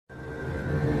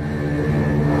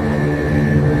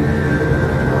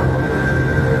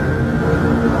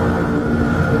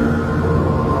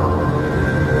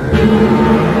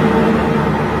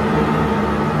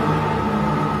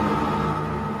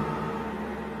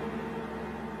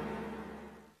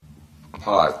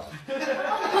Hi.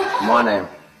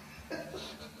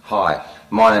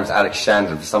 My name's Alex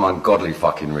Shandon. For some ungodly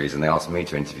fucking reason, they asked me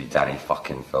to interview Danny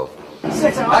fucking Filth.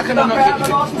 How can I not get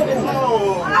you?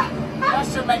 Oh!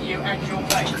 That's to make you and your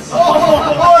mates.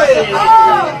 Oh,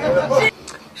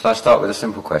 Shall I start with a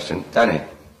simple question? Danny,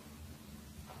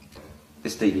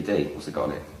 this DVD, what's it got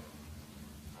on it?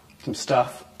 Some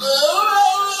stuff.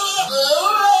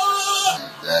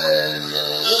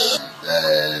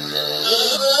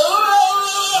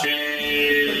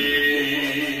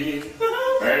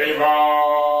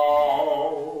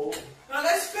 Now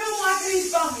let's film like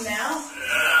he's bum now.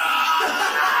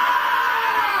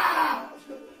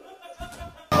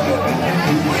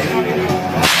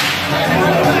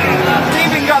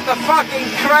 even got the fucking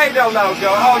Cradle logo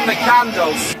on the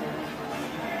candles.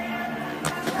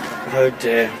 Oh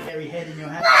dear.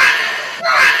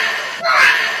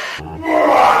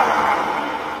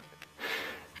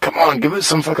 Come on, give it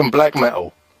some fucking black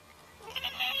metal.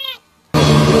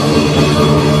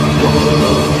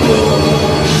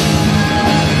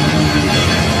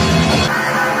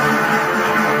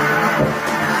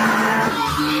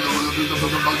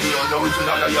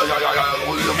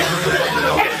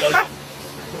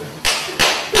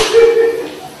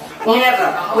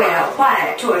 Never wear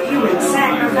white to a human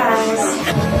sacrifice.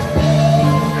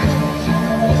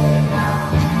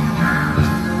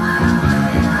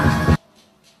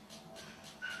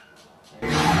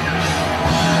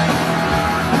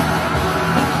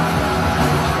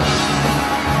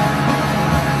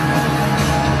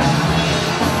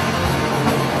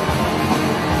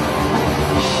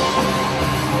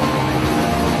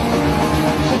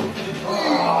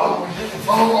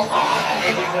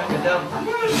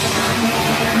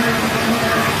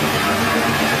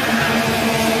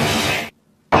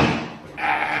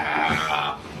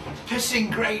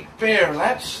 Pissing great beer,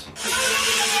 lads.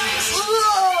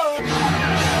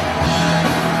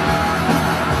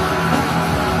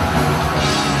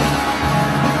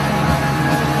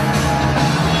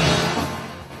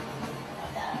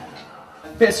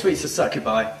 Bittersweet's a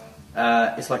Succubi.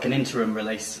 It's like an interim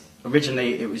release.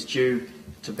 Originally it was due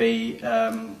to be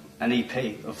an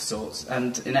EP of sorts,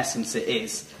 and in essence it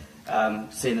is,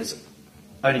 seeing as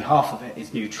only half of it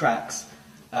is new tracks.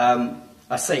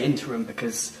 I say interim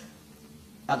because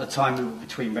at the time we were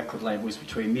between record labels,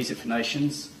 between Music for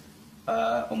Nations,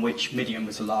 on which Midian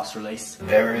was the last release.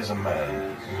 There is a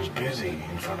man who's busy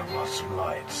in front of lots of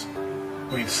lights.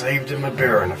 We've saved him a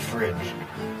beer in a fridge,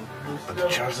 but the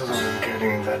chances of him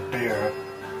getting that beer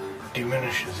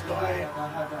diminishes by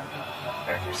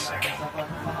every second.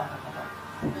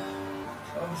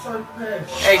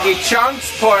 Eggy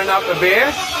Chunks pouring up the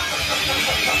beer.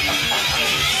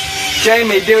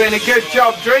 Jamie doing a good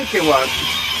job drinking one.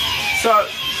 So,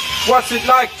 what's it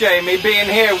like, Jamie, being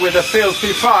here with a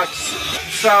filthy fox?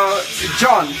 So,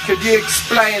 John, could you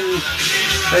explain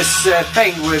this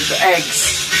thing with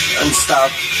eggs and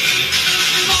stuff?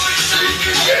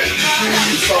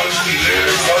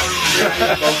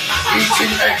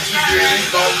 Eating eggs is really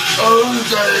fun all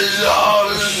day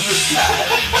long.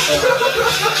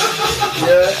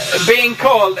 Yeah. Being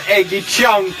called Eggy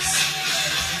Chunks,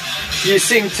 you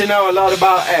seem to know a lot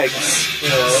about eggs.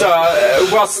 Yeah. So,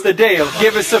 what's the deal?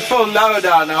 Give us a full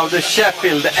lowdown of the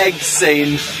Sheffield egg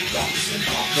scene.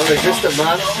 Non-existent,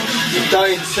 man. It's a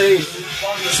dying scene.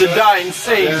 It's a dying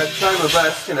scene. Yeah, try my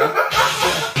best, you know.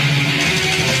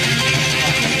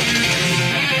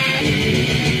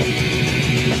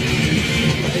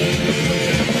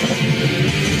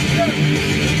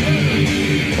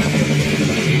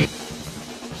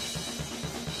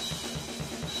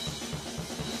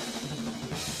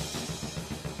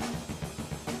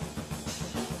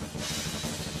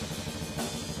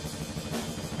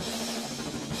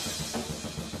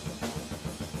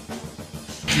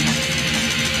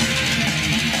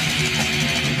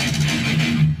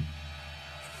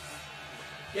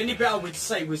 The only bit I would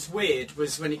say was weird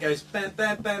was when it goes bam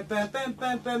bam bam bam bam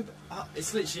bam bam.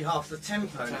 It's literally half the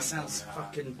tempo and it sounds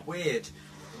fucking weird.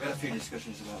 We had a few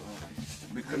discussions about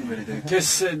that. We couldn't really do it.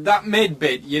 Because that mid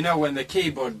bit, you know, when the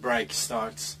keyboard break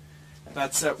starts,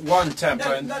 that's at one tempo.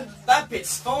 No, and that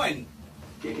bit's fine.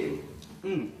 Giggy.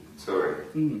 Sorry.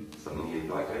 Something you'd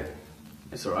like to hear?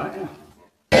 It's alright, yeah.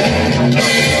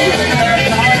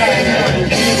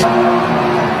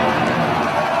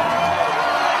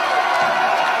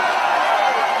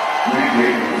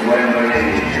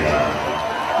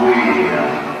 We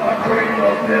are Cradle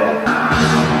of Filth.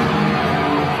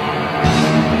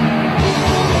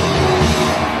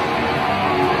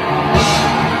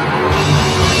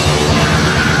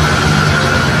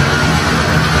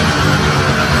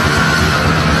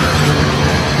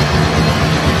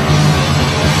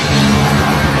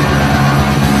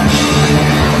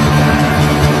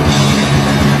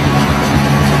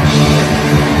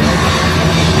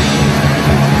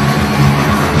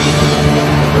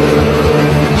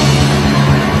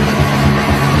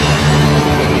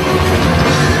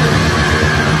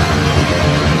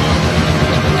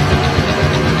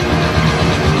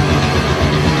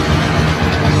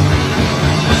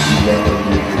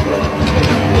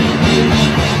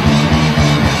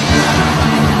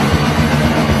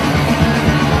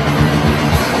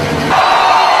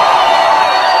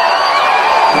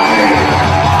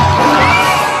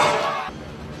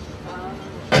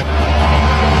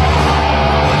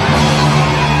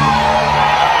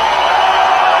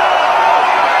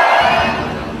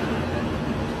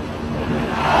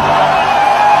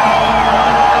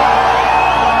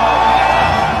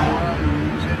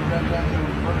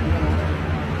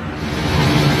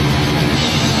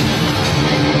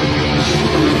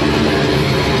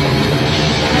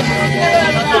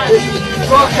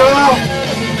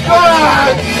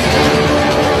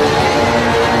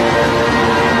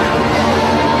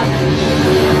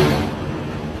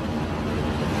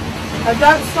 And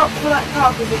don't stop for that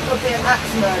car because it could be an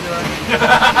axe murderer.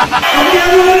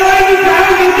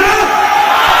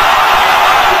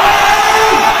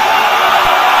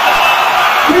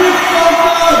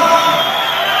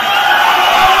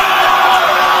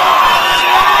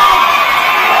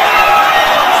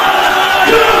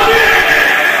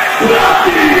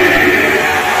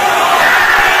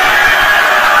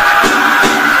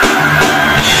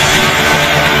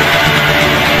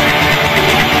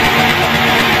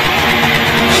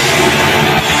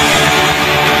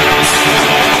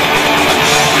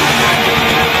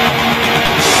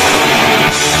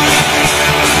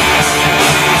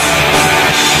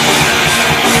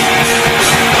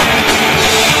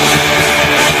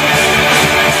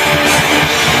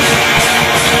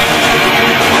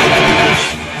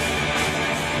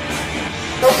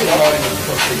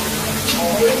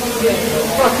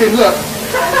 Fucking look,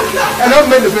 and I'm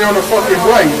meant to be on a fucking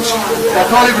wage. I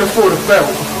can't even afford a belt.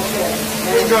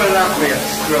 It's going out me a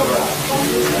scrubber.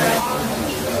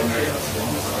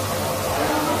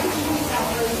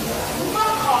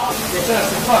 That's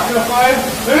the fuck up,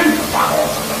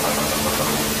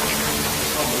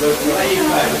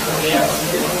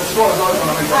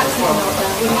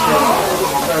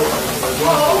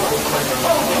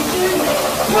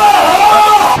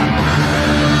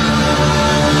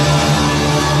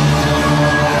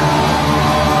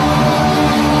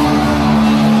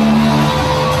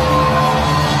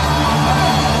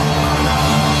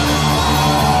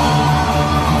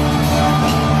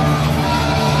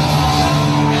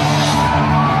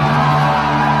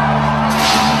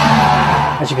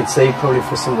 As you can see, probably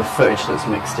for some of the footage that's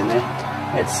mixed in there,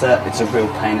 it's a real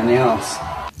pain in the arse.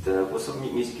 What sort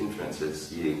of music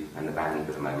influences you and the band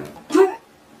at the moment?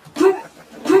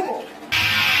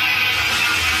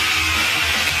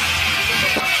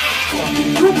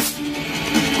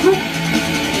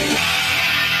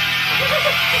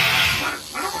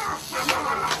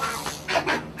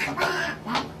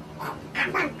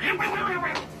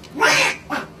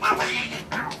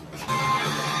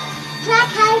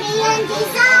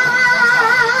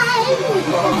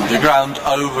 Underground,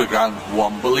 overground,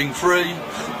 wombling free.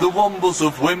 The wombles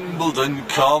of Wimbledon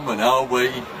come and are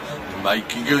we,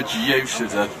 making good use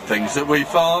of the things that we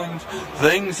find,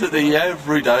 things that the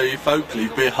everyday folk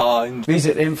leave behind.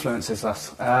 Music influences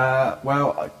us.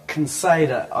 Well, I can say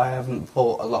that I haven't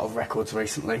bought a lot of records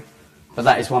recently, but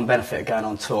that is one benefit of going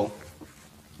on tour,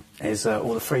 is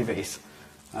all the freebies.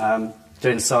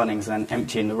 Doing signings and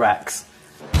emptying the racks.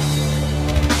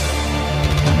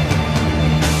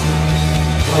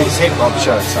 Please hit Bob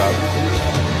show, so.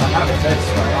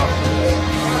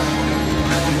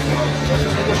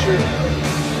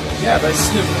 Yeah, but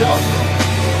Snoop Dogg.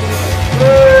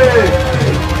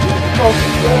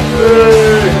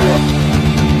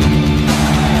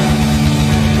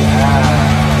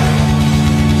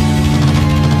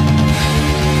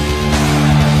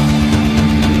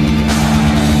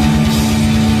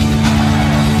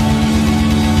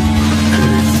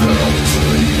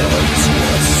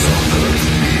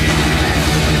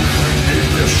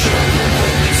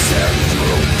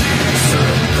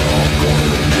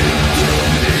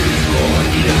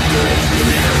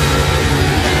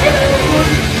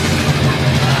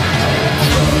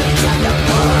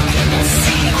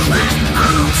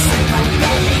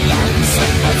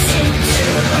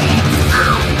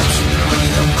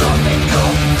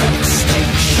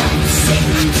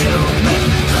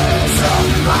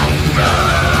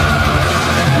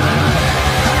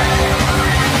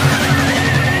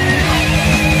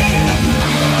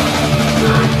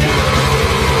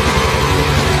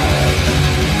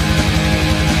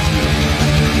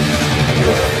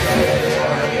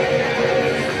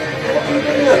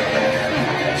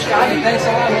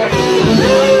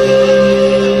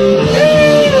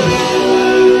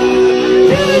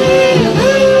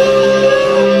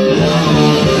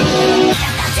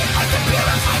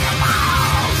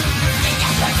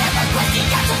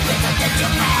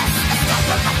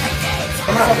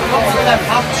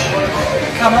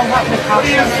 Come on, what the hell?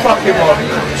 You fucking one.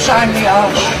 Shine the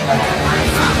arse.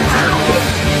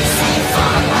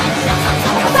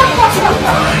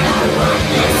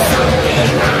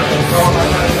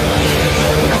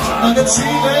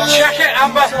 Check it,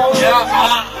 Amber.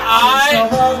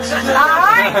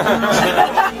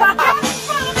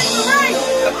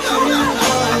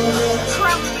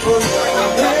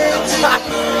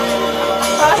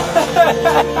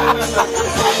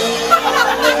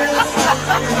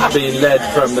 Being led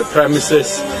from the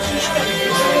premises.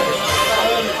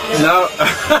 No.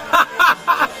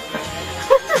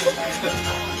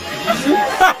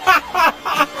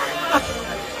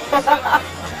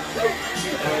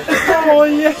 Oh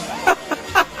yeah.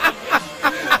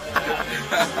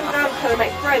 Now I'm trying to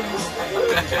make friends.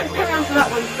 Let's go on to that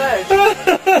one first.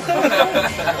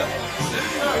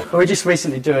 Well, we just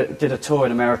recently did a tour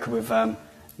in America with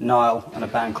Niall and a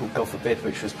band called God Forbid,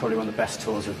 which was probably one of the best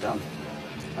tours we've done.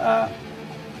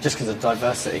 Just because of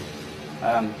diversity.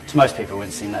 To most people, it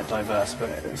wouldn't seem that diverse, but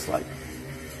it was like,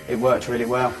 it worked really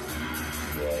well.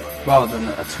 Rather than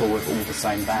a tour with all the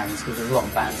same bands, because there's a lot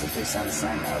of bands that do sound the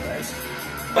same nowadays.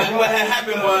 What had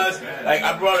happened was, like,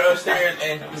 I brought her upstairs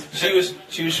and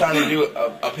she was trying to do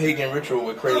a pagan ritual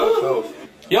with Cradle of Filth.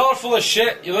 Y'all are full of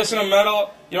shit. You listen to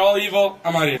metal. You're all evil.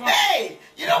 I'm out of here. Hey,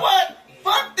 you know what?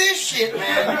 Fuck this shit,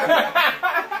 man.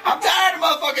 I'm tired of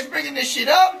motherfuckers bringing this shit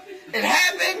up. It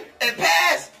happened. It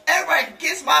passed. Everybody can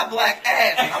kiss my black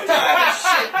ass. I'm tired of this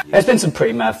shit. There's been some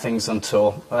pretty mad things on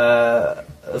tour.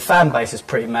 The fan base is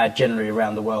pretty mad generally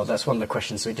around the world. That's one of the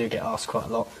questions we do get asked quite a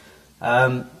lot.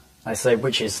 I say,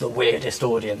 which is the weirdest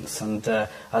audience? And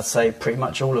I'd say pretty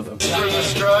much all of them.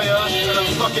 Australia and I'm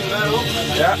fucking metal.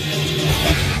 Yeah.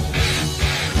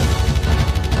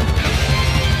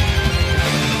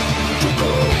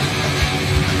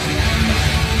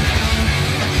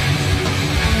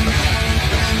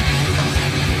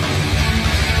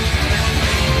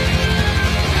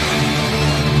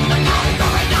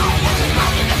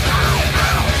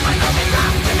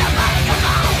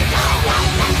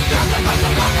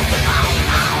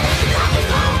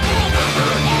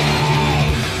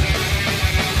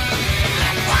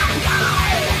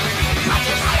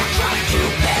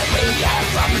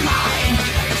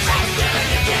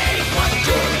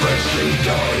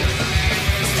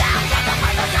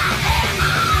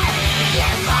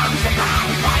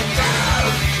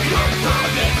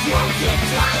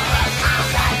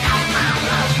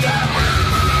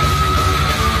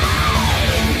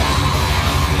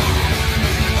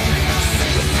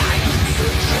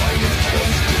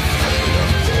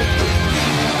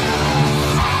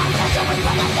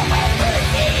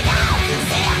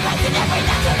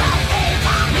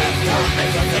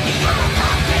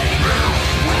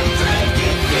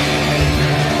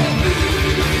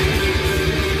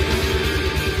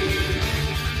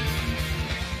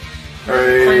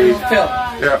 Cradle of Filth.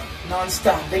 Yeah.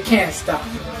 Non-stop. They can't stop.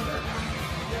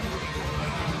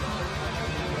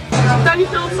 Danny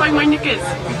Phil's like my knickers.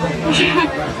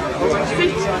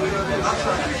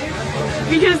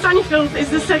 Because Danny Filth is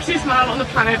the sexiest man on the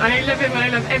planet, and I love him and I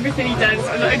love everything he does,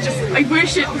 and I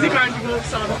worship the ground he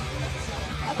walks on.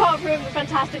 Apart from the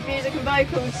fantastic music and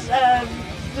vocals,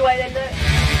 the way they look.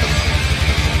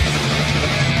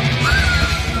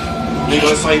 You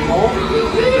gonna say more?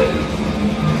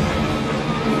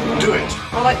 Do it.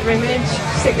 I like their image,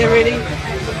 I think they're really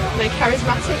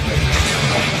charismatic.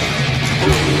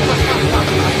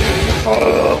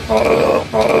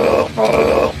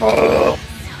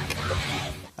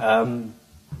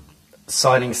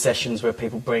 Signing sessions where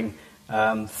people bring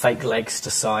fake legs to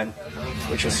sign,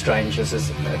 which was strange. There's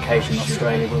an occasion in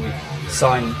Australia where we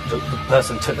signed, the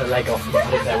person took the leg off and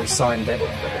put it there, we signed it,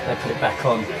 they put it back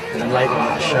on, and then later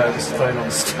on the show it was thrown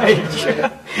on stage.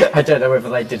 I don't know whether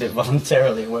they did it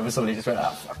voluntarily or whether somebody just went,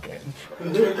 ah, fuck it.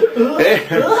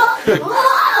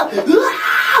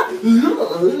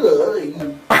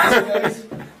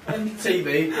 On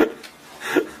TV,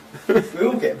 we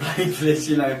all get blamed for this,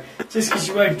 you know, just because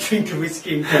you won't drink a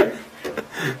whiskey and coke.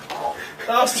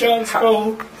 Last chance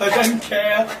call, I don't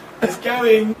care, it's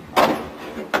going.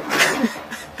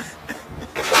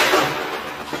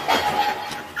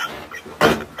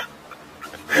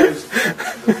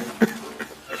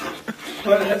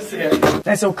 Well, that's it.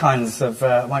 There's all kinds of,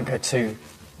 I won't go too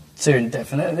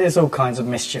indefinite, there's all kinds of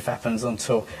mischief happens on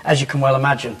tour, as you can well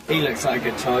imagine. He looks like a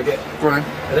good target. Brian.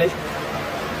 Ready?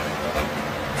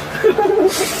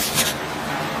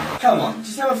 Come on,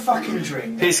 just have a fucking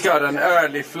drink. He's got an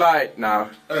early flight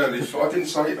now. Early flight? I didn't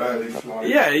say early flight.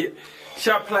 Yeah,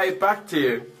 shall I play it back to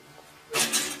you?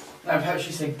 No, perhaps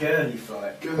you said girly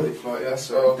flight. Girly flight,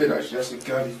 yes. Oh, I did actually. I said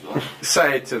girly flight.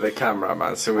 Say it to the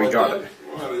cameraman so we got it.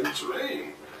 Well, a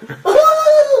dream. Oh.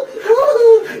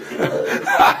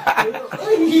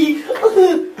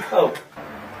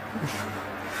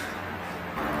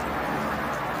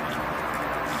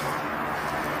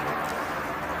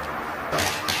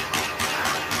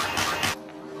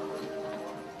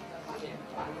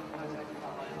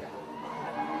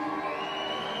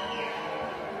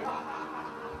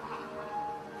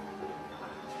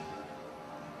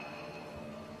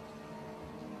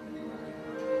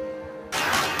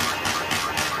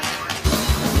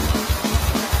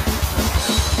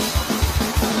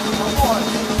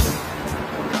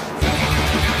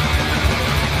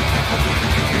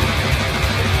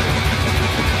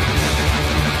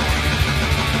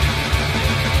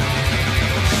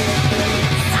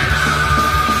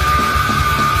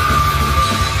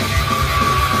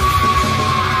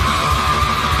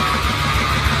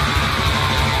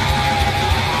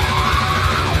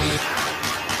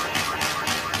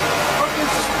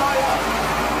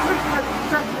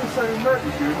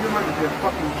 murdered you, and you're meant to be a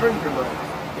fucking drinker, man.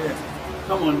 Yeah.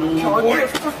 Come on, normal boy.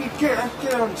 Get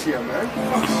on to you, man. For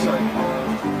fuck's sake.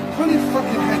 Pull your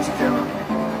fucking head together.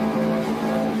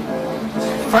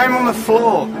 Throw him on the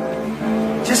floor.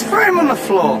 Just throw him on the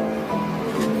floor.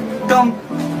 Come.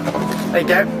 There you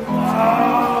go.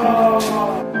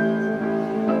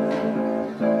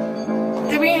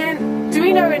 Do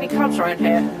we know any clubs around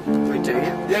here? We do.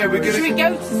 Yeah, we're gonna. Should we go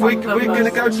to some We're club? gonna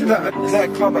go to that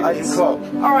club at 8 o'clock.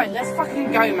 Alright, let's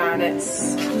fucking go, man.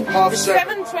 It's Half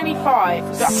 7. 7:25.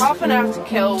 We've got half an hour to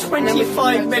kill.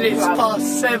 25 minutes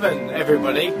past 7,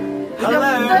 everybody. We've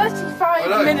got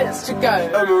 35 minutes to go.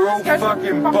 And we're all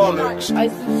fucking bollocks. I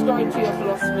subscribe to your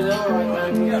philosophy, alright,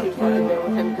 man. You keep trying to deal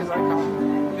with him because I can't.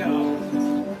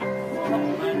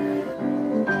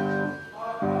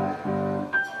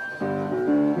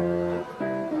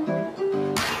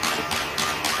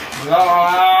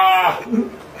 Ah!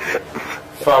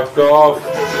 Fuck off.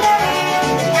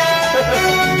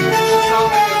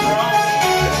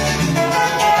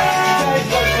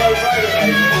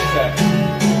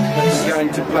 He's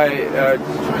going to play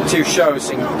 2 shows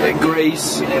in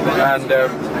Greece, and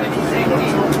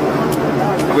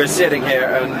we're sitting here,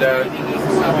 and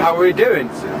how are we doing?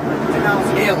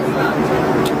 Ill.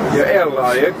 You're ill,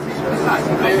 are you?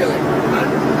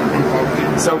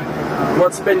 So,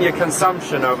 what's been your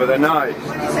consumption over the night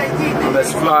on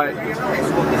this flight?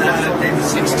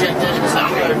 6 Jack Daniels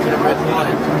and a red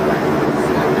wine.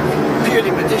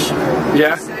 Purely medicinal.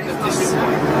 Yeah?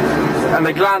 And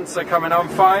the glands are coming on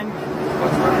fine?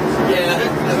 Yeah.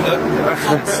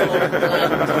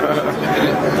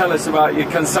 Tell us about your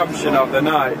consumption of the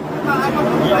night.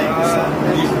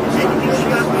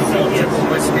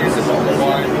 Whiskey is a bottle of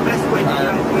wine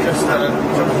and just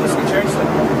whiskey chaser.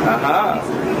 Aha.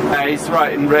 He's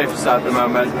writing riffs at the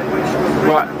moment.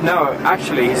 Right, no,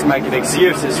 actually he's making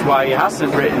excuses why he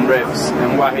hasn't written riffs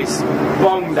and why he's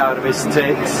bonged out of his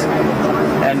tits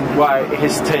and why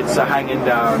his tits are hanging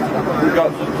down. We've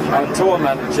got our tour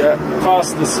manager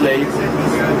fast asleep,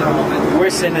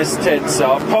 whizzing his tits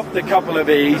off, popped a couple of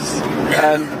E's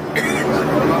and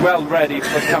well ready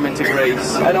for coming to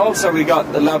Greece. And also we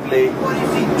got the lovely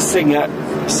singer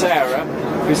Sarah,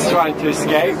 who's trying to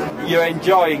escape. You're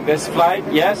enjoying this flight,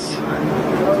 yes?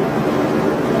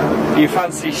 Do you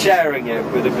fancy sharing it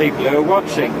with the people who are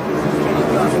watching?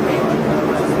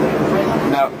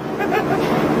 No.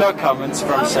 No comments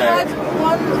from Sarah. I've had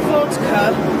 1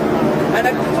 vodka and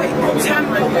a quick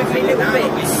tamper with me little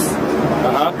bits.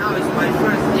 Uh-huh.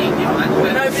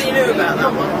 Nobody knew about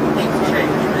that one.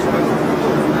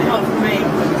 Apart from me.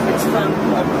 It's fun.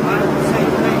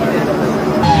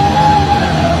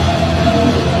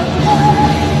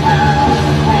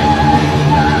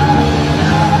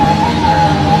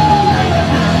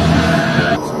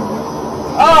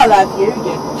 I love you,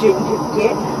 you ginger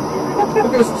git.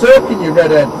 Look at us talking, you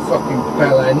redhead fucking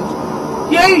bell end.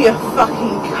 You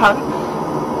fucking cunt.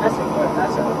 That's it.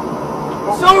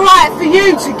 It's alright for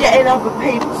you to get in other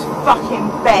people's fucking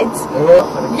beds.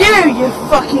 You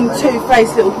fucking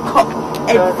two-faced little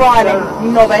cock-head violent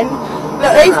knob-end.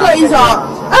 Look, he's got his arm.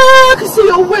 Ah, I can see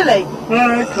your willy.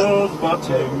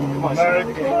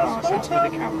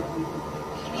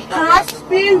 Can I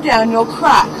spew down your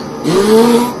crack?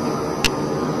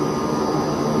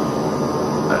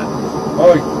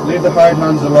 Oi, leave the hired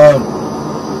hands alone.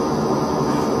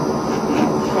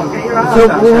 So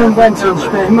we're inventing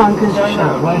spare monkeys.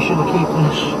 Where should we keep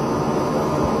this?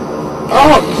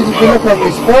 Oh, you can look at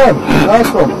his sperm.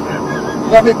 Nice one.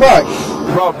 Have it back.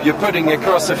 Rob, you're putting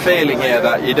across a feeling here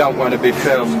that you don't want to be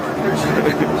filmed.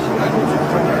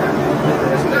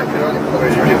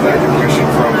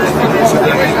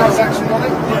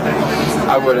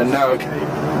 I wouldn't know.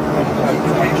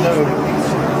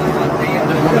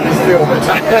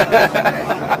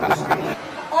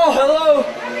 Oh, hello!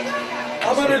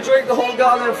 I'm gonna drink the whole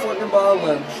goddamn fucking bottle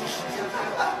then.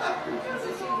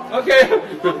 Okay.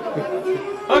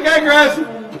 Okay, Chris.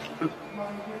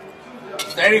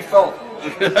 Danny Phil.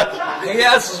 He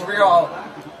has his real.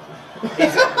 He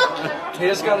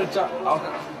just got a job.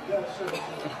 Okay.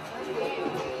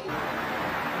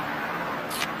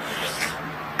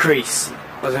 Greece.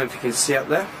 I don't know if you can see up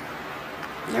there.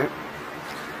 No.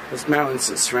 There's mountains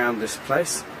that surround this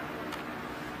place.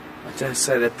 I dare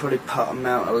say they're probably part of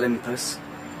Mount Olympus.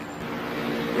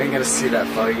 You ain't gonna see that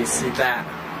far, you can see that.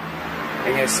 You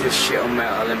ain't gonna see the shit on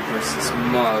Mount Olympus, it's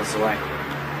miles away.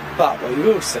 But what you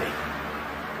will see,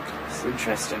 it's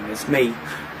interesting, is me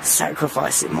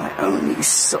sacrificing my only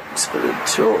socks for the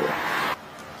tour.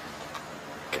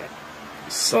 Okay,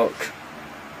 sock.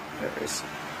 There it is.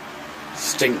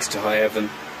 Stinks to high heaven.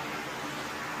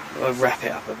 I'll wrap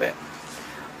it up a bit.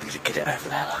 Need to get it over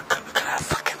there. Look at that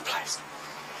fucking place.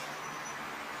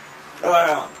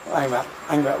 Oh,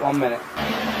 hang about 1 minute.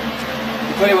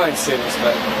 You probably won't see this,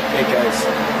 but here goes.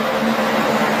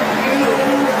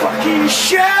 Fucking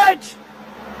shit!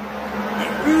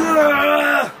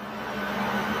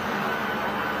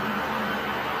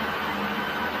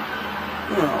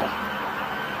 Oh.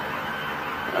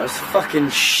 That was fucking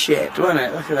shit, wasn't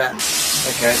it? Look at that.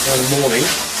 Okay, so in the morning, I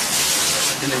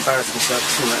didn't embarrass myself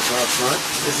too much last night.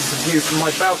 This is the view from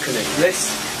my balcony. This,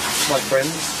 my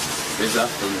friends, is up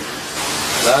the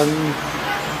land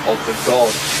of the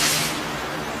god.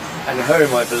 And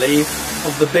home, I believe,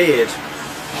 of the beard.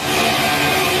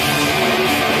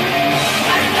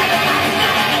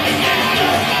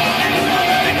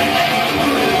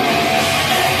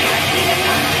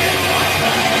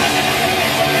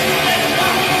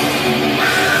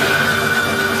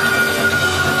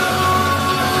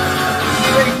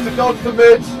 God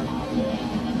forbid.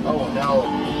 Oh no.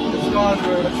 It's gone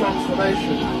through a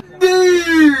transformation.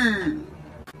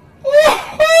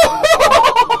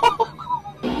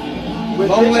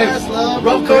 Long live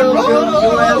rock and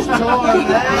roll.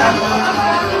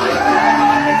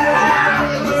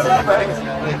 There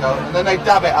you go. And then they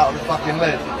dab it out of the fucking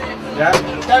lid. Yeah?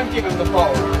 Don't give him the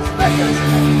bottle.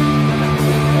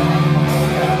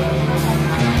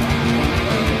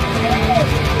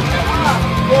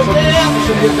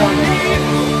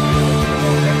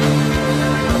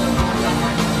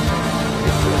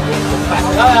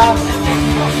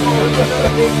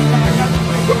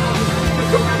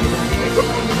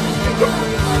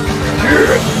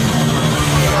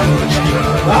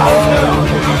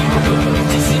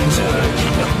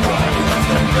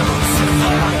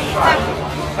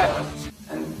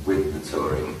 And with the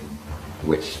touring,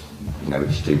 which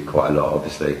which you do quite a lot,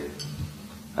 obviously.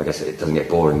 I guess it doesn't get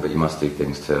boring, but you must do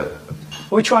things to...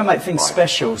 Well, we try and make things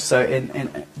special, so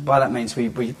by that means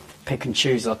we pick and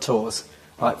choose our tours.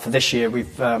 Like for this year, I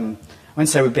wouldn't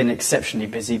say we've been exceptionally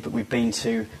busy, but we've been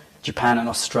to Japan and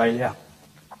Australia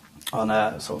on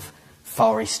a sort of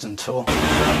Far Eastern tour. I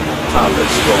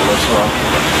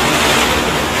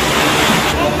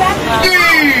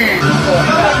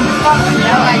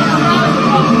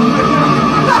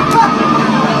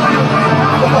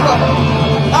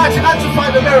had to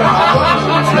find the mirror. I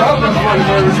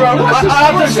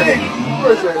have to see.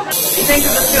 Where is it? You think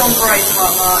of the film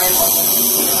Braveheart, Martin?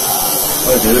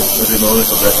 I do know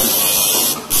this already.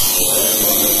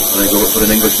 And I go for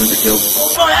an Englishman to kill.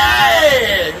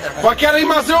 Hey!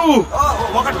 Wakarimasu!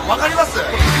 Wakarimasu!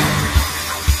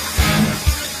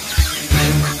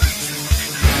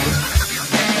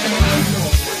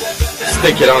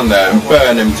 Stick it on there and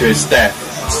burn him to his death.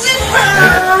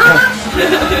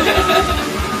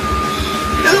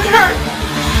 Doesn't hurt.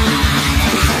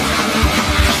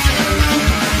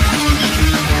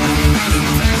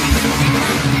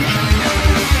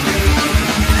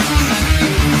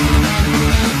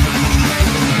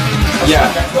 Yeah.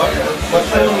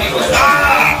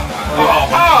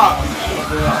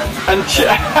 And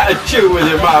chew with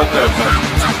your mouth open.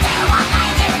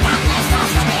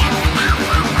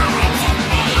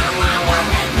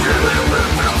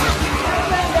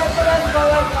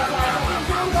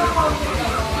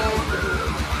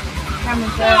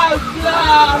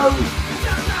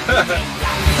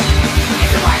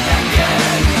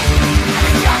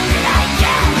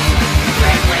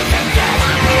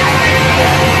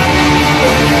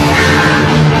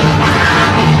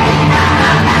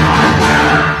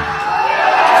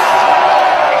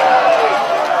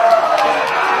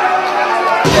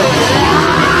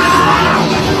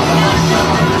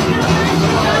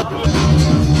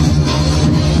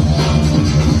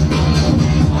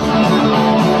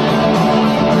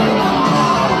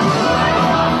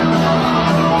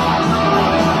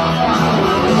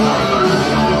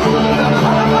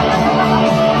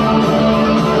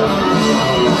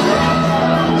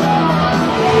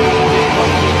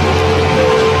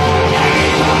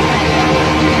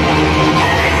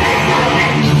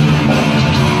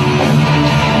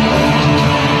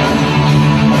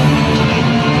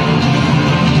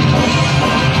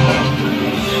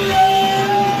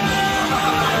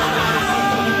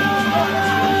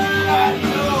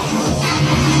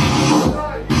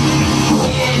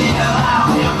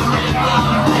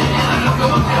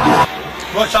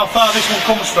 Watch how far this one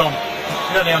comes from.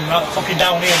 Really, I'm not fucking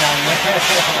down here now.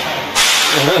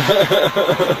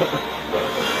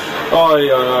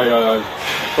 Oi.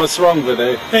 What's wrong with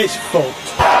it? It's fucked.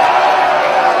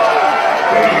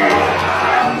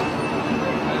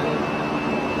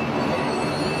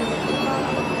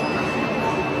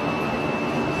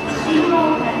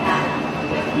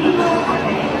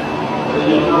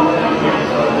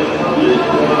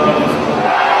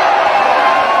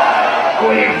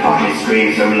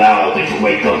 scream so loud that you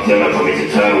wake Godzilla from his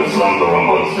eternal slumber on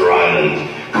Monster Island.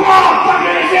 Come on,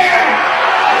 fucking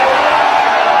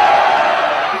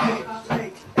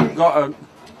let's Got a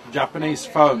Japanese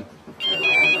phone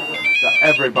that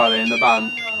everybody in the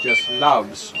band just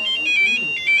loves.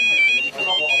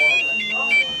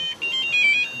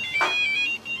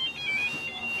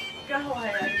 Go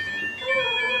away.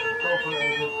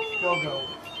 Go.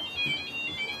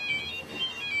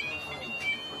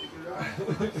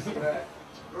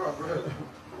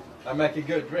 I make a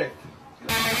good drift.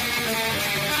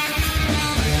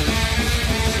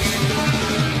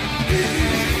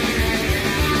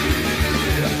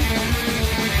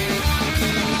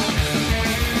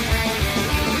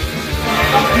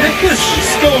 Knickers,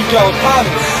 schoolgirl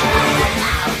pants.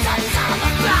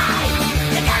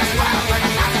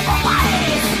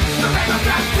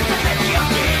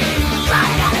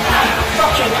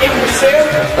 Fucking imbecile.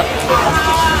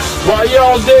 What are you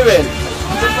all doing?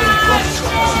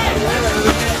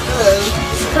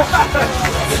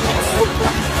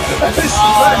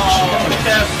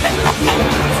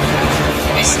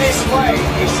 It's this way.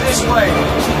 It's this way.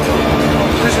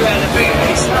 Push around the bigger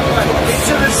piece. That way.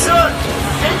 Into the sun.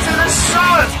 Into the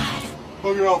sun.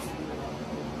 Bugger off.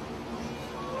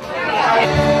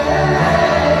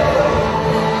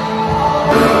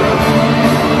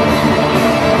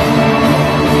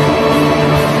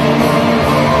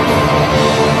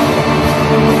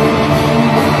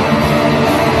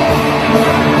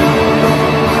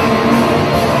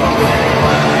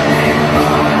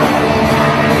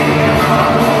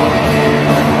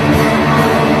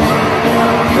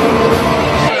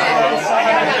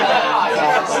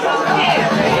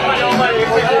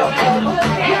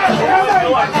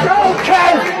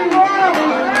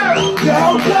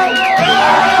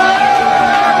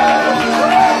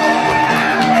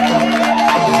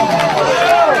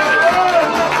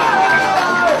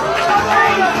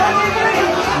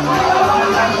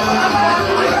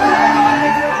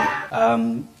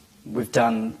 We've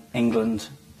done England,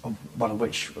 one of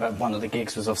the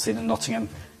gigs was obviously the Nottingham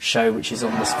show, which is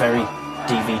on this very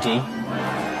DVD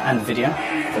and video,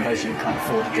 for those of you who can't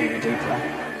afford a DVD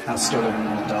player and still living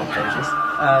in the dark ages.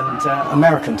 And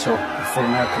American tour, a full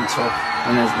American tour,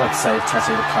 and there's, like I say,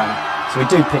 Tattoo the Planet. So we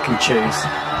do pick and choose.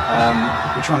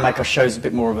 We try and make our shows a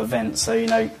bit more of an event, so, you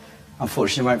know,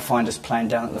 unfortunately you won't find us playing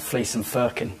down at the Fleece and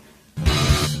Firkin.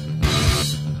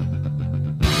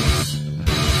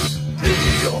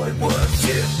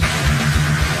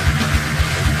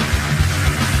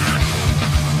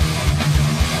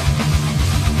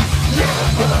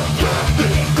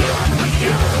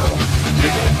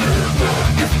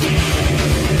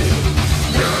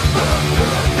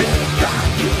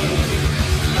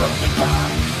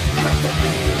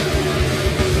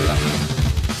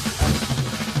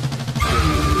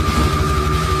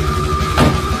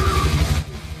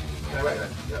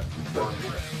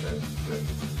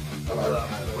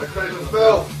 We're Cradle of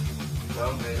Filth.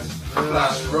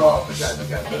 Flash rock. Again.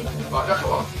 Right, now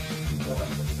come on.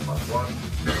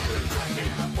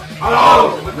 Hello,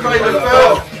 we're Cradle of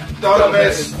Filth. Don't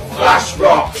miss Flash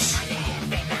Rocks.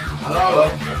 Hello,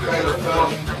 we're Cradle of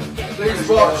Filth. Please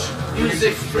watch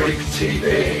Music Freak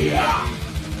TV.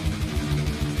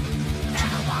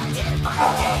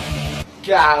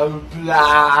 Go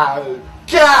blow.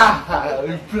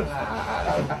 Go blow.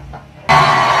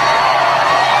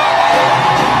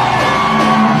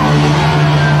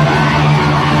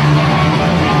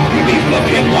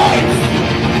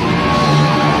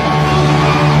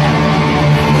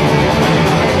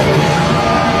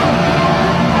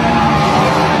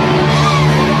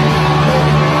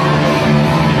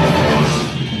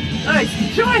 Nice,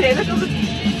 join it. Look at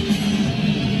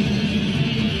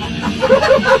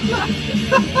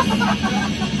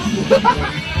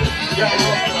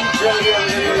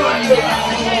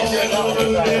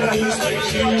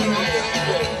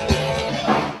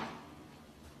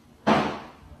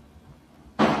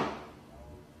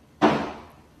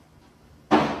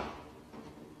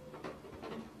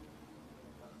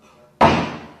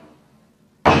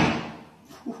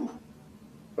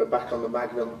We're back on the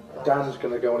Magnum. Dan's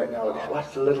going to go on it now.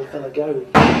 Watch the little fella go.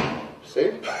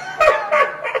 See?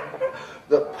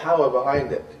 The power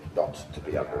behind it, not to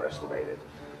be underestimated.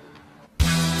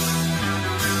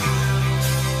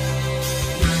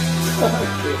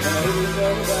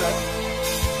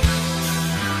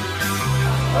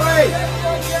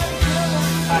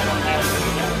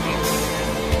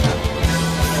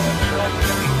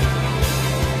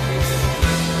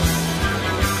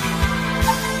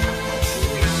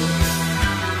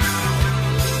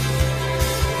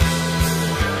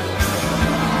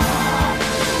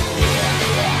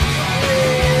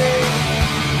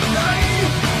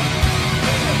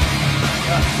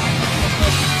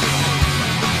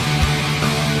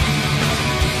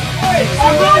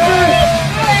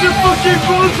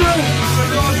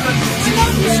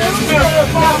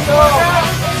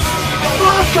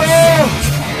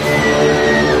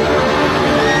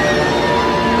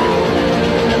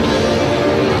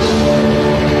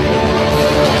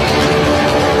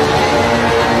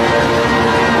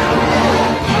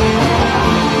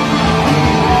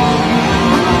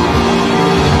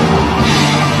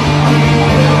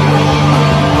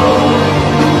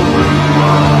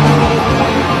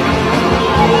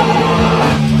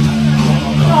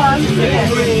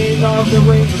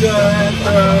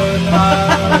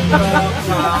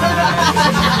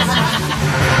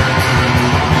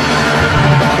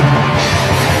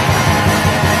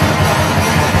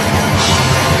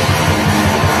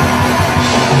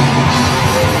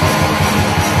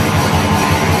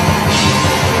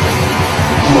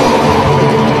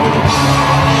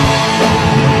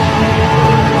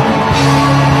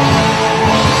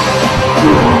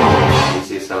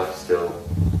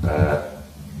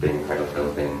 Being Cradle of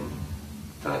Filth in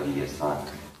 30 years' time?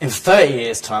 In 30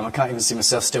 years' time, I can't even see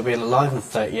myself still being alive in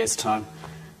 30 years' time.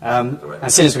 And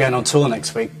soon as we're going on tour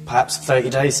next week, perhaps 30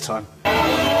 days' time.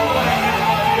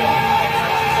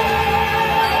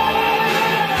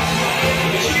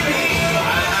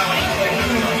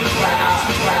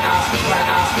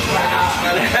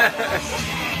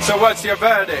 So what's your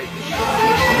verdict?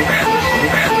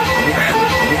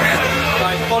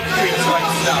 Like vodka type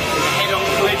stuff, head-on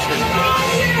collision.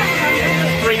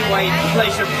 Three-way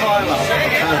pleasure pile-up.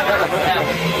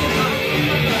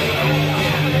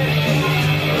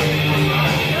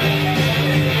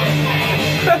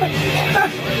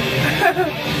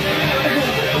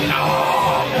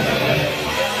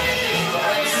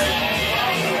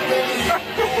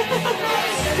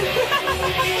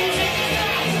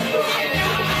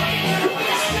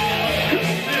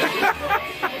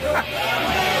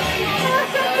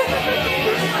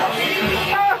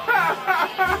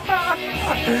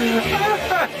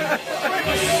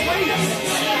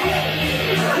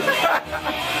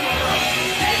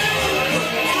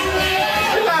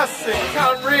 Classic.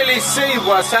 Can't really see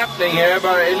what's happening here,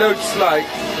 but it looks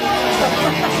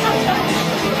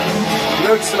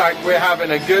like we're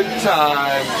having a good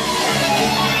time.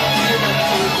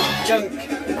 Junk.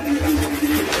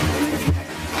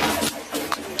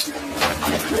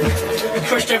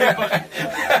 Crushed everybody.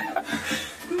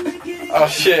 Oh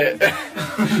shit.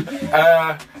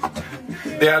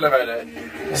 The elevator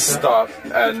stopped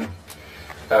and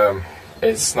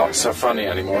it's not so funny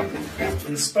anymore.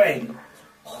 In Spain.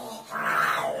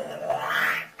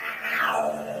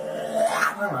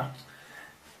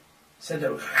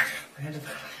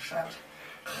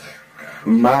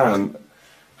 Man,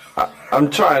 I'm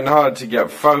trying hard to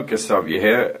get focus of you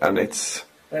here, and it's...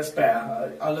 That's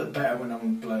better. I look better when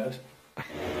I'm blurred.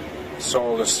 It's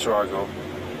all a struggle.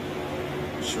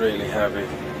 It's really heavy.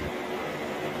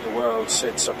 The world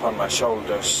sits upon my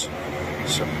shoulders.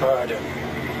 It's a burden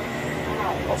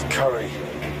of curry.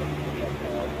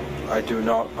 I do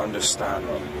not understand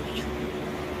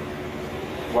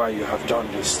why you have done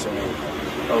this to me,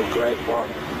 oh great one.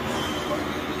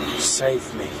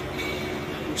 Save me.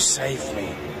 Save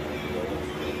me.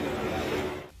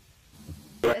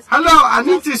 Hello, I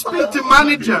need to speak to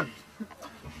manager.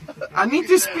 I need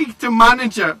to speak to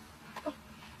manager.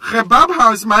 Kebab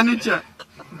house manager.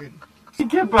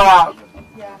 Kebab.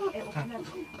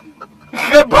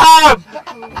 Kebab.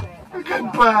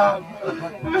 Kebab.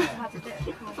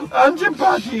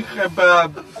 Anjabati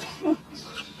kebab.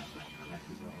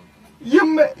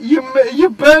 You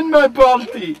burned my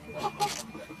balti.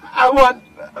 I want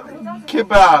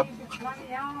kebab.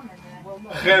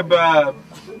 Kebab.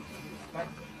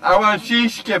 I want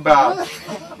shish kebab.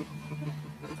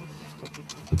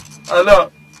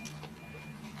 Hello.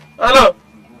 Hello.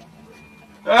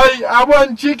 Hey, I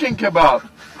want chicken kebab.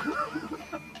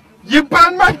 You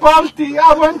burned my balti.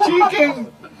 I want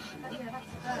chicken.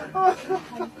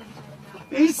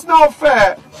 It's not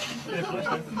fair.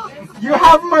 You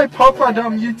have my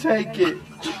papadum, you take it.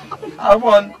 I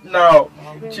want now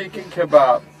chicken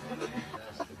kebab.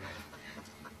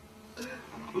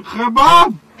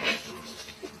 Kebab.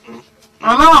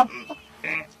 Hello.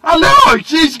 Hello,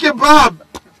 shish kebab.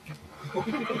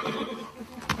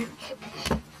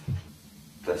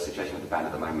 The situation with the band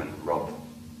at the moment, Rob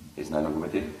is no longer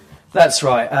with you? That's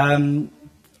right.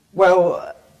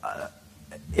 Well,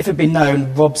 if it had been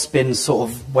known, Rob's been sort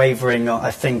of wavering,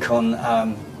 I think,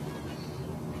 on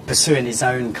pursuing his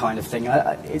own kind of thing.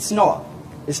 It's no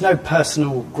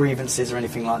personal grievances or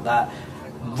anything like that.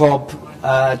 Rob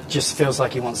just feels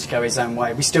like he wants to go his own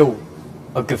way. We still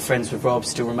are good friends with Rob,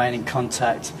 still remain in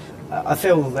contact. I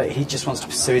feel that he just wants to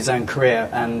pursue his own career,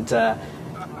 and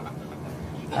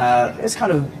it's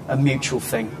kind of a mutual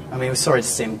thing. I mean, we're sorry to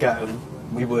see him go.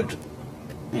 We would,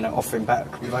 you know, offer him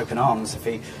back with open arms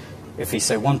if he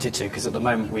so wanted to, because at the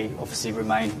moment we obviously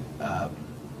remain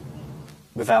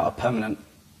without a permanent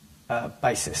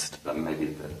bassist. Like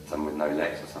maybe someone with no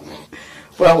legs or something.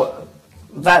 Well,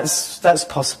 that's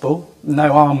possible.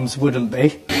 No arms wouldn't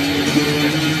be.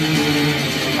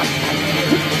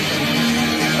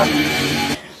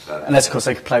 Unless, of course,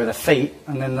 they could play with their feet,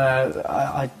 and then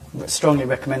I strongly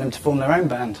recommend them to form their own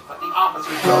band.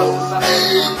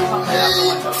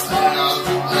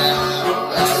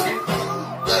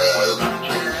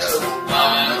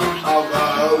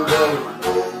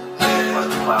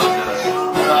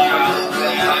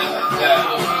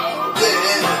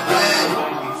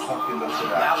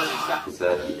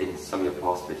 In some of your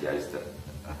past videos, that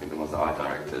I think the ones that I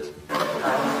directed,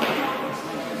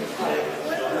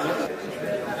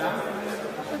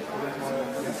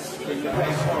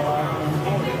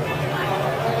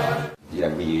 you know,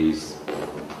 we use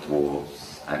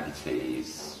dwarves,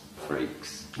 amputees,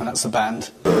 freaks. And that's the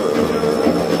band.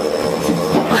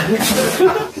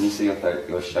 Can you see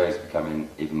your shows becoming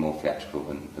even more theatrical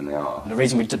than they are? The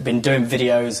reason we've been doing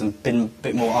videos and been a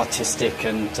bit more artistic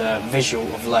and visual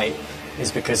of late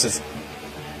is because it's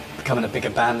becoming a bigger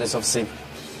band. There's obviously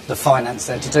the finance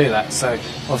there to do that. So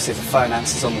obviously if the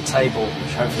finance is on the table,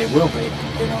 which hopefully it will be,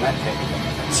 being on Epic,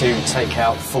 to take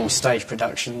out full stage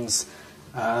productions,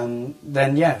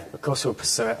 then yeah, of course we'll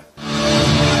pursue it.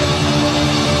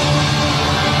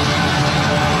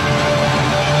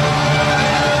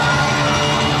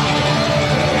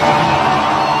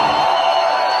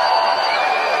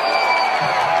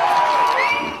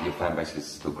 Your fan base is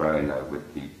still growing though with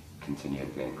you continuing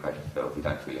being Cradle of Filth. You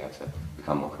don't feel you have to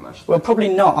become more commercial? Well, probably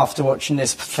not after watching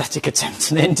this pathetic attempt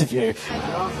at an interview.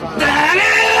 Are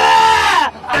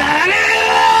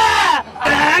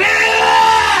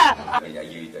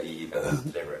you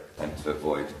deliberate attempt to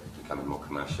avoid becoming more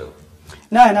commercial?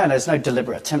 No, there's no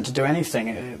deliberate attempt to do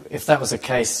anything. If that was the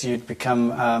case, you'd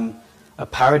become a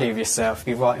parody of yourself.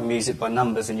 You'd be writing music by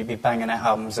numbers and you'd be banging out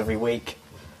albums every week.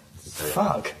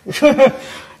 Fuck.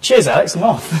 Cheers, Alex, I'm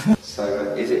off. So,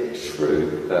 is it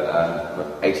true that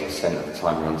 80% of the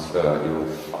time you're on tour, you're all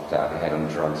fucked out of your head on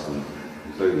drugs and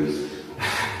booze?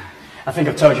 I think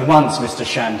I've told you once, Mr.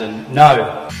 Shandon,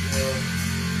 no.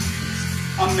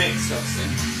 I'm mixed,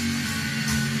 Austin.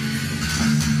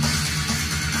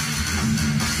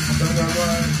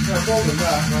 No, more than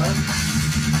that, man.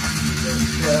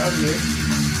 Yeah, have you?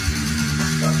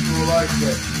 That's more like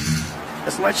it.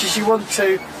 As much as you want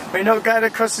to. We're not going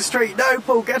across the street. No,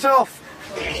 Paul, get off.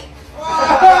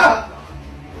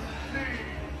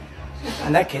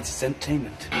 And that kid's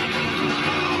entertainment.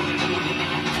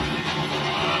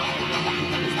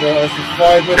 It's a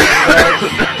 5 minutes.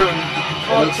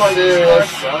 I'm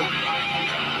serious.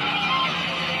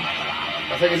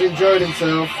 I think he's enjoyed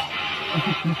himself.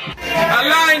 A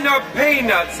line of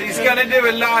peanuts. He's going to do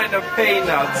a line of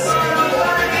peanuts.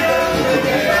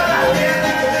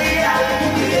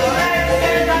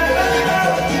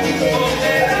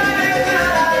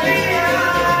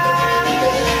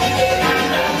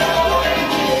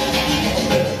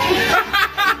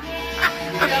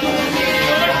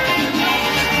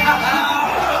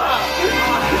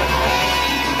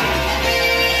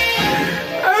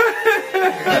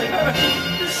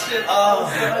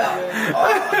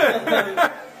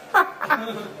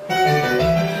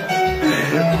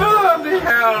 Bloody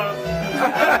hell!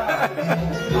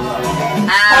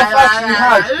 I've actually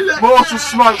had more to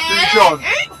smoke than John.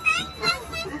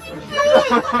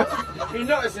 You're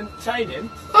not as entertaining.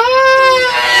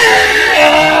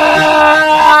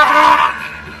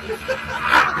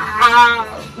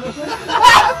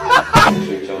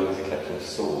 John has a collection of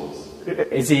swords.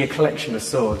 Is he a collection of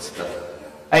swords?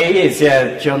 He is,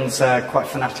 yeah. John's quite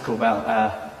fanatical about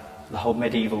the whole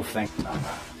medieval thing.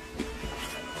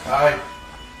 Hi.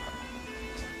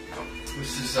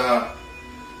 This is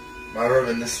my room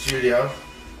in the studio.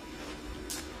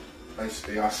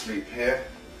 Basically, I sleep here.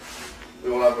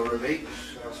 We all have a room each.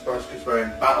 I suppose because we're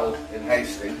in battle in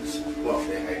Hastings, well,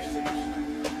 near Hastings.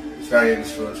 It's very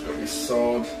influenced. Got this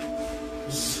sword.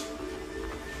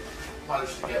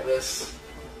 Managed to get this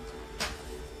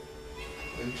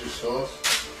ninja sword.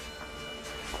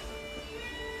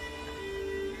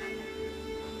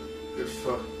 Good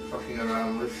for fucking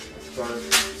around with, I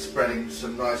suppose, spreading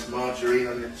some nice margarine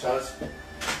on your toast.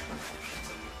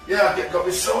 Yeah, I got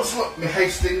this source, look, my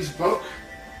Hastings book.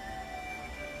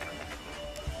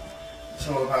 It's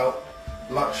all about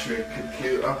luxury,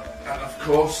 computer, and of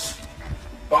course,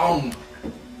 Bong.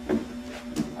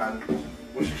 And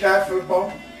would you care for a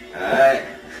bomb?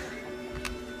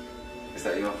 Is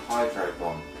that your hydro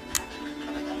bomb?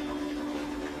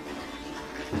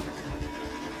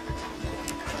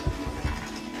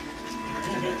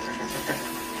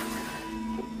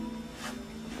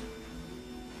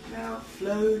 Now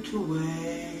float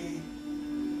away.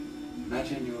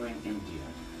 Imagine you're in India,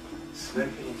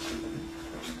 slipping into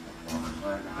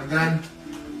And then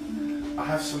I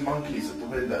have some monkeys at the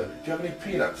window. Do you have any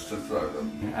peanuts to throw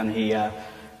them? And he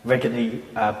regularly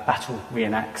battle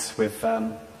reenacts with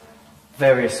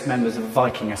various members of the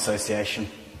Viking Association.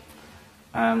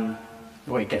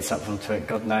 What he gets up to it,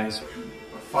 God knows.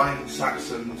 A fine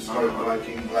Saxon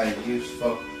Viking blade used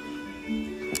for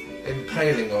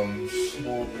impaling on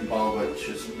swarthy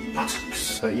barbitures'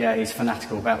 buttocks. But yeah, he's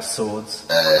fanatical about swords.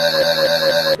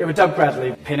 It was Doug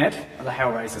Bradley, Pinhead of the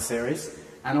Hellraiser series,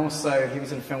 and also he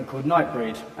was in a film called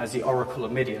Nightbreed as the Oracle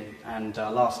of Midian. And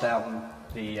last album,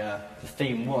 the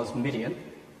theme was Midian,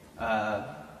 the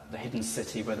hidden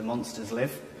city where the monsters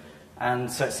live,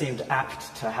 and so it seemed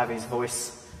apt to have his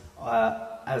voice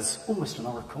as almost an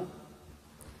oracle.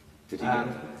 Did he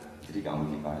go on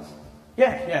with you guys?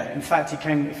 Yeah. In fact, he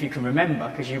came, if you can remember,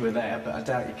 because you were there, but I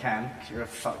doubt you can, because you're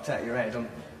fucked out your head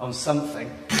on something.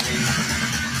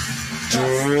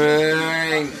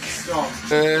 Drink! Stop.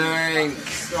 Drink!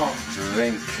 Stop.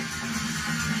 Drink!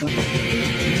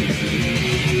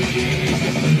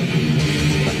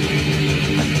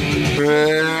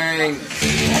 Drink!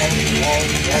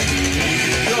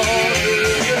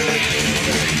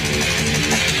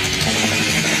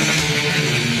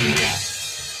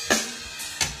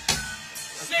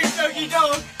 Snoop Doggy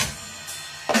Dog.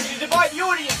 And you divide the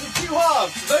audience in two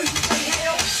halves. Those who say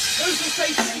hail, those who say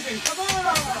Sifting. Come on!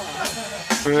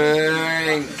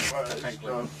 Drink!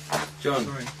 John,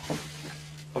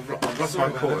 I've lost my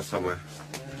quarter somewhere.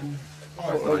 I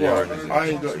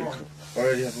ain't got you. I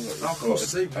already haven't got you. Of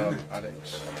course, Alex.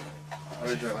 I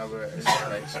really don't know where it is,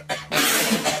 Alex.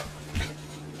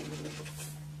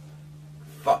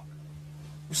 Fuck.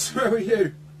 Where are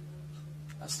you?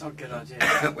 That's not a good idea.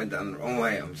 That went down the wrong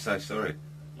way, I'm so sorry.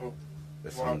 Well,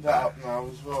 That's I'm on out now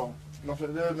as well.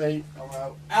 Nothing to do with me. I'm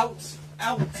out.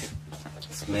 Out!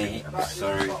 It's me, I'm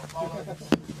sorry. I'm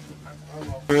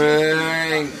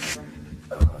Drink!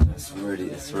 Oh, it's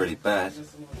really bad.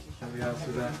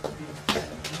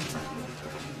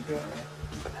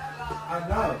 I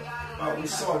know, but we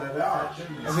sorted it out,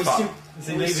 didn't we? Is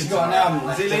he leaving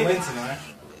tonight? Is he leaving tonight?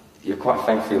 You're quite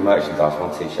famous for your merchandise,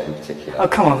 one t-shirt in particular. Oh,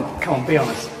 come on, be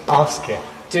honest. Ask it.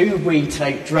 Do we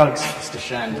take drugs, Mr.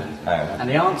 Shandon? And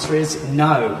the answer is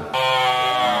no.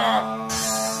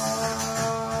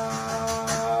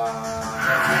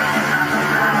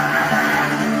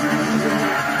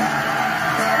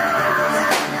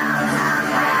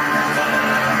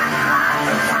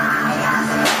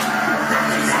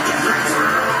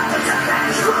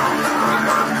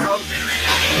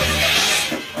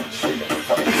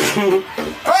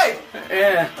 Hey!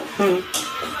 Yeah.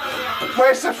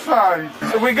 Where's the phone?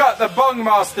 We got the Bong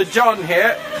Master John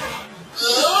here.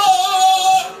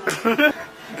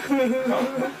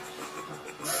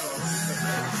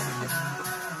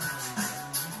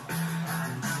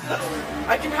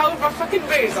 I can hold my fucking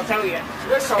booze, I'll tell you.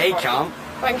 He can't.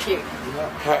 Thank you.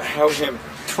 How's him?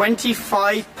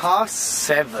 7:25.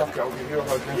 Fuck it, I'll give you a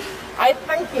hug. I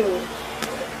thank you.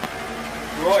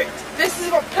 Right. This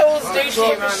is what pills do to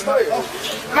you, man.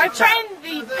 My friend,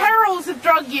 the perils of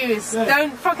drug use.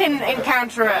 Don't fucking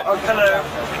encounter it. Oh, hello.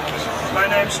 My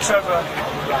name's Trevor.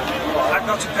 I've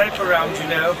got a paper round, you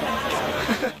know.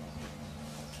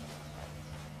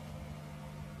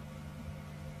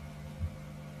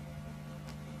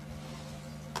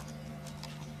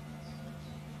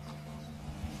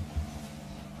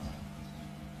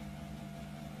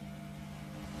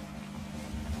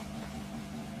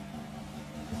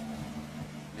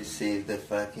 Receive the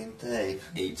fucking tape.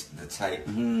 Eat the tape.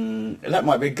 That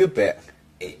might be a good bit.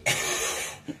 Yeah,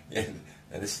 and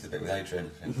this is the bit with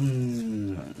Adrian.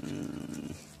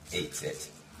 Eat it.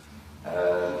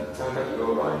 Tell me about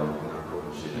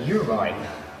Urine.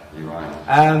 Urine.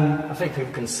 I think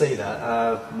people can see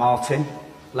that. Martin,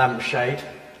 lampshade,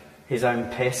 his own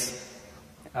piss.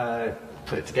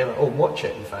 Put it together, or watch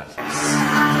it in fact.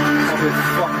 With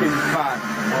fucking fun,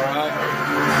 alright?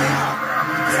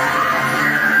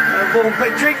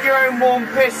 But drink your own warm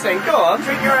piss then. Go on,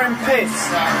 drink your own piss.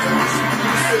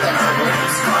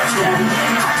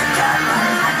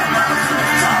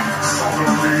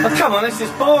 Oh, come on, this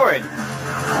is boring.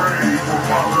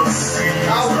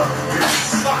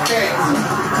 Fuck it!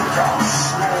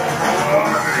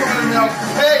 Come on,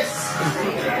 piss!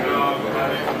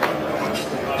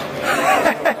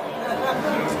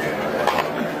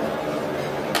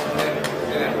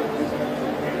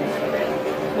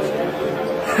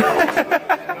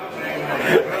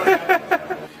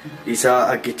 He's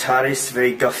a guitarist,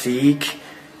 very gothic.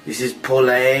 This is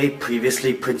Paulet,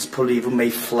 previously Prince Paul May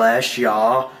Flesh,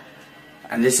 yeah.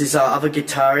 And this is our other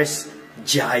guitarist,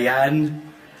 Jayan.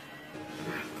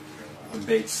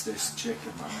 Beats this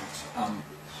chicken, man.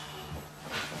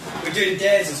 We're doing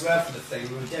dares as well for the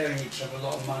thing. We're daring each other a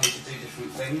lot of money to do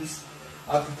different things.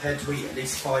 I'm prepared to eat at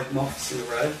least 5 moths in a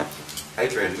row.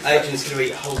 Adrian's going to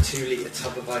eat a whole 2-litre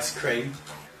tub of ice cream.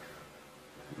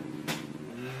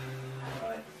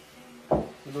 Right.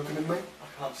 You looking at me? I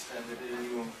can't stand it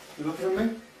anymore. You looking at me?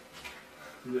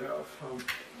 Yeah, I've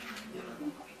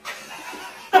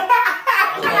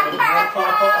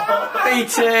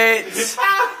Eat it!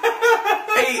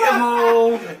 Eat them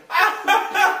all!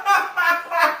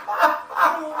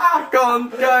 Go on,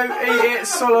 go, eat it,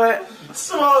 swallow it.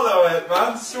 Swallow it,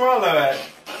 man, swallow it.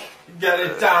 Get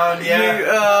it down, yeah.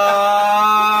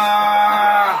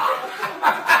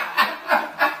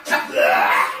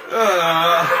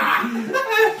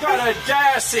 Got a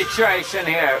dare situation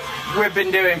here we've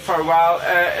been doing for a while.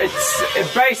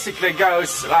 It basically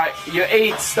goes like you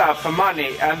eat stuff for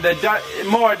money, and the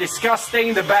more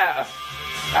disgusting the better.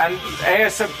 And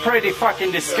here's a pretty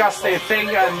fucking disgusting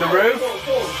thing on the roof,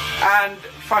 and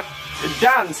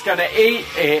Dan's gonna eat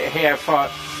it here for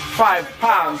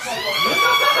 £5.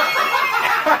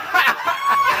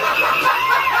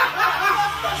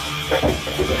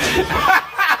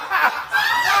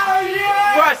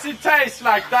 What's it taste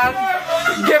like, Dan?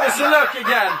 Give us a look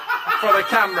again for the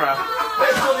camera.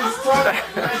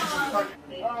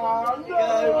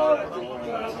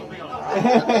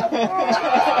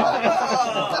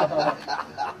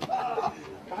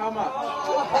 How much?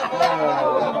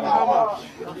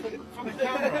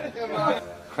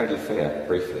 Cradle of Filth,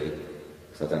 briefly,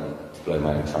 because I don't want to blow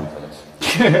my own trumpet.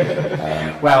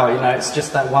 Well, you know, it's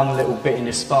just that one little bit in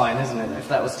your spine, isn't it? If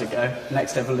that was to go,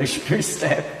 next evolutionary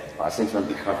step. I seem to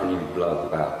remember covering you with blood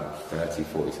about 30,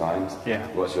 40 times. Yeah.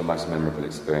 What's your most memorable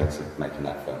experience of making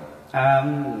that film?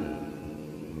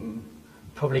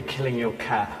 Probably killing your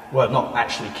cat. Well, not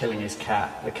actually killing his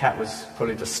cat. The cat was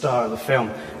probably the star of the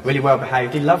film. Really well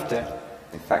behaved. He loved it.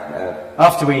 In fact,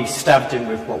 after we stabbed him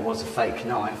with what was a fake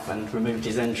knife and removed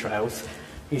his entrails,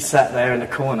 he sat there in a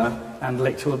corner and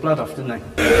licked all the blood off, didn't he?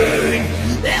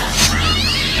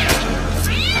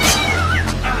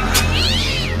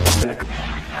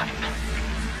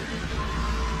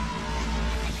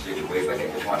 We're going to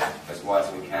get quite as wide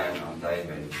as we can on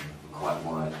David. Quite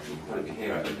wide. You can put it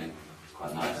here, haven't you? It's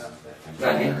quite nice.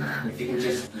 Danny, if you can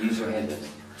just use your head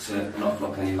to not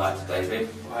block any light to David.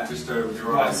 Right, just over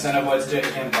your eyes. So nobody's doing it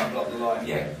again, but block the light.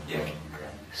 Yeah, yeah.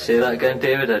 Say that again,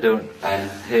 David. I don't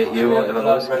hate you, whatever it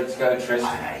was. Ready to go, Tris?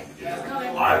 I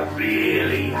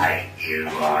really hate you.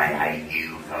 I hate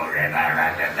you forever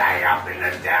and a day up in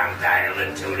the down dale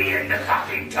until the end of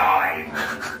fucking time.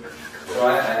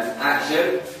 Right, and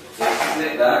action.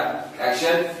 Sit there.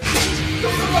 Action.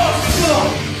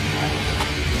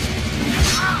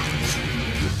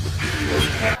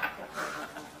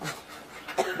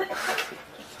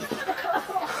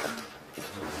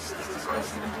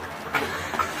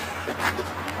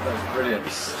 That was brilliant.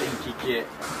 Stinky git.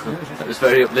 That was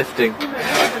very uplifting.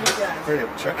 Very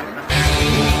upchucking.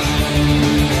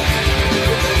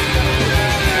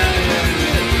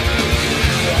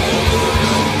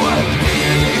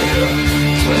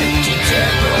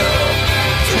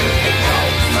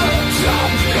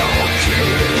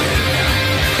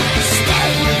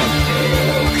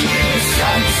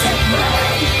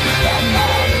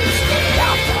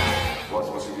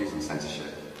 What's your views on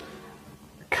censorship?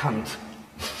 Cunt.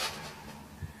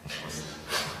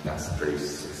 That's pretty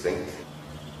succinct.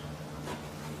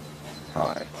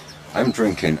 Hi, I'm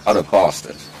drinking Utter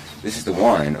Bastard. This is the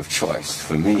wine of choice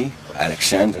for me, Alex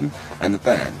Shandon, and the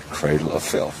band Cradle of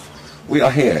Filth. We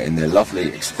are here in their lovely,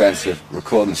 expensive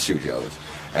recording studios,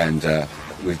 and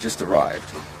we've just arrived.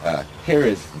 Here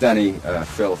is Danny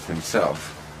Filth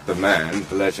himself, the man,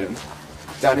 the legend.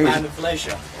 Danny, Man of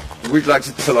leisure. would you like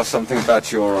to tell us something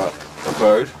about your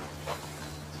abode?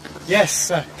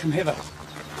 Yes, come hither.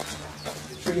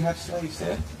 Do you have slaves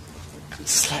here?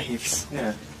 Slaves?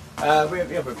 Yeah.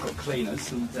 We've got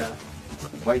cleaners and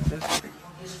waiters.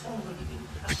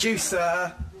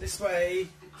 Producer, this way.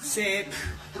 Sip.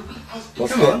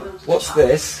 What's Come on. What's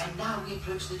this?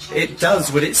 It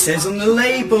does what it says on the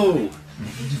label.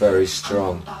 It's very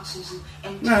strong.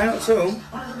 No, not at all.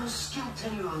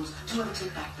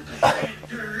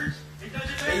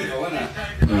 Evil, isn't it?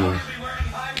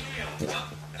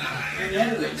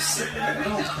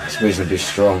 It's reasonably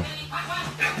strong.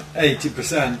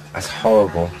 80%. That's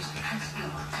horrible.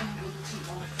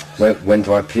 When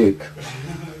do I puke?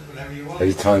 Have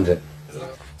you timed it?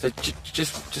 So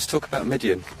just talk about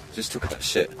Midian. Just talk about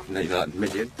shit. You know you like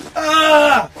Midian.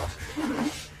 Ah!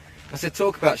 I said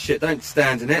talk about shit, don't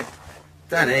stand in it.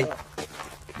 Danny,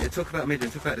 yeah, talk about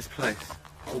Midian, talk about this place.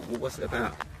 What's it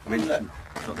about? I mean,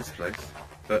 not this place,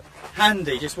 but...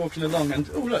 Handy, just walking along and,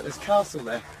 oh look, there's a castle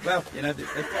there. Well, you know,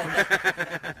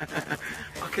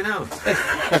 fucking hell.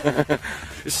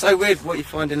 It's so weird what you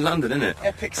find in London, isn't it?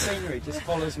 Epic scenery just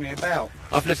follows me about.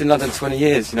 I've lived in London 20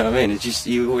 years, you know what I mean? It's just,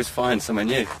 you always find somewhere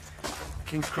new.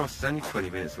 King's Cross is only 20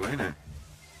 minutes away, isn't it?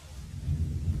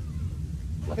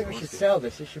 I think we should sell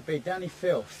this. It should be Danny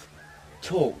Filth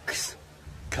Talks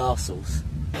Castles.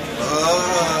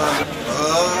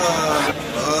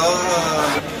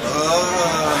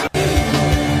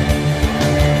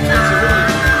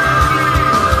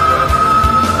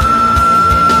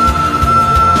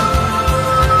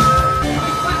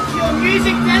 What's your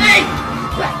music, Danny?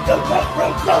 Let the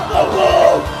reference of the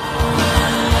wall!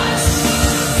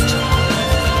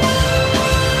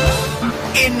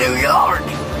 In New York!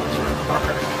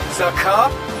 Is our car?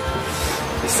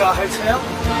 Is our hotel?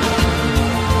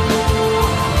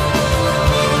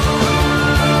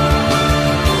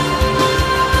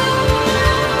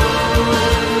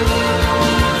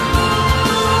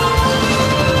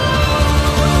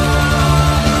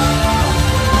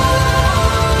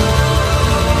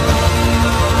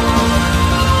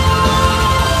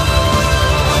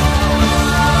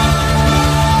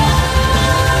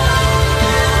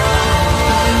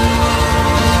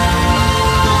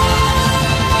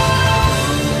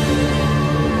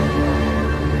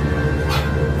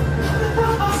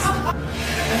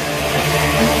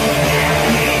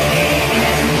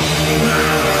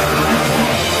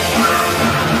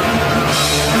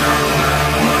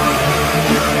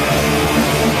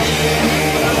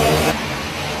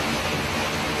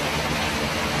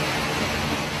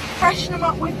 Freshen them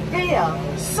up with beer,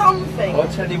 something. I'll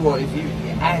tell you what, if you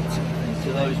add something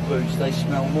to those boots, they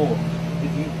smell more.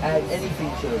 If you add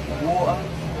anything to it, water,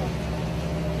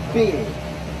 beer.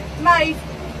 Mate,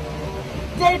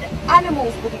 dead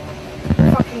animals wouldn't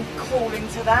fucking crawl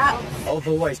into that. I've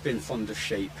always been fond of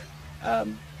sheep. A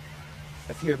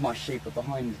few of my sheep are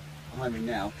behind me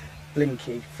now.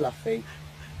 Blinky, Fluffy.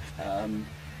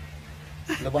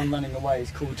 The one running away is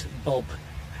called Bob.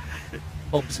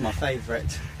 Bob's my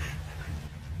favourite.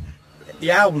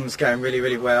 The album's going really,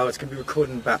 really well. It's going to be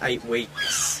recorded in about 8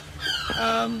 weeks.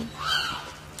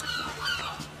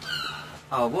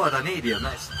 Oh, what an idiot,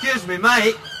 mate. Excuse me,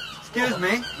 mate. Excuse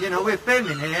me. You know, we're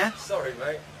filming here. Sorry,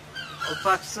 mate. For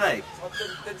fuck's sake. I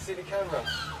didn't see the camera.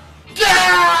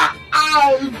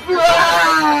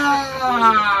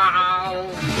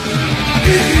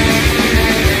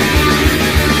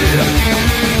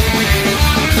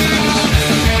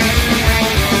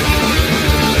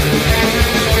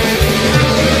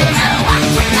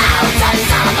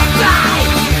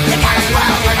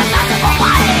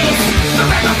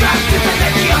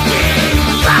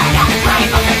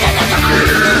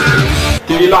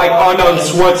 Do you like Arnold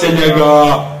Schwarzenegger?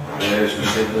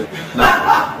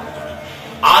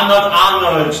 Arnold,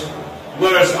 Arnold.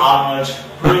 Where's Arnold?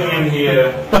 Bring him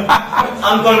here.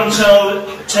 I'm gonna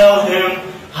tell him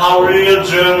how real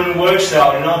German works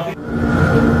out, you know?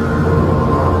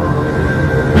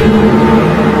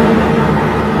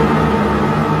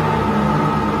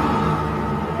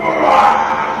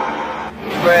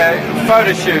 We're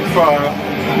photo shoot for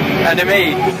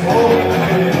Enemy.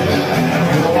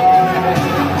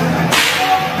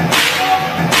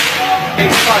 He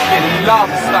fucking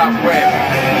loves that whip.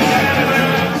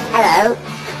 Hello.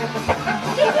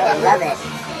 Love it.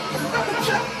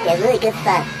 Yeah, really good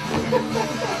fun.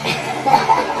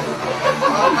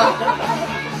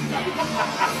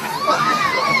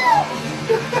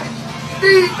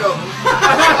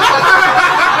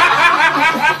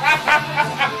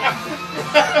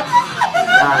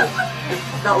 No,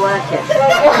 it's not working.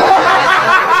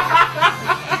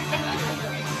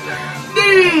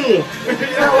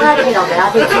 It's not working on me. I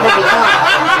think too many times.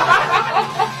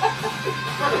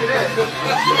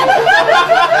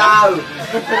 No,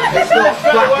 it's not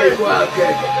fucking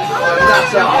working.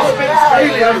 That's it.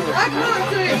 Helium.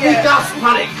 If we gas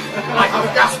panic, I have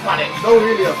gas panic. No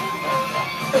helium.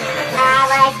 I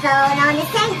was born on the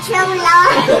central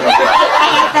line.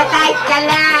 The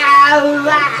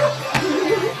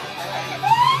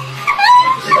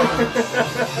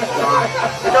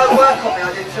It don't work on me. I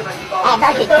did too many times. I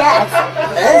think it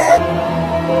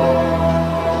does.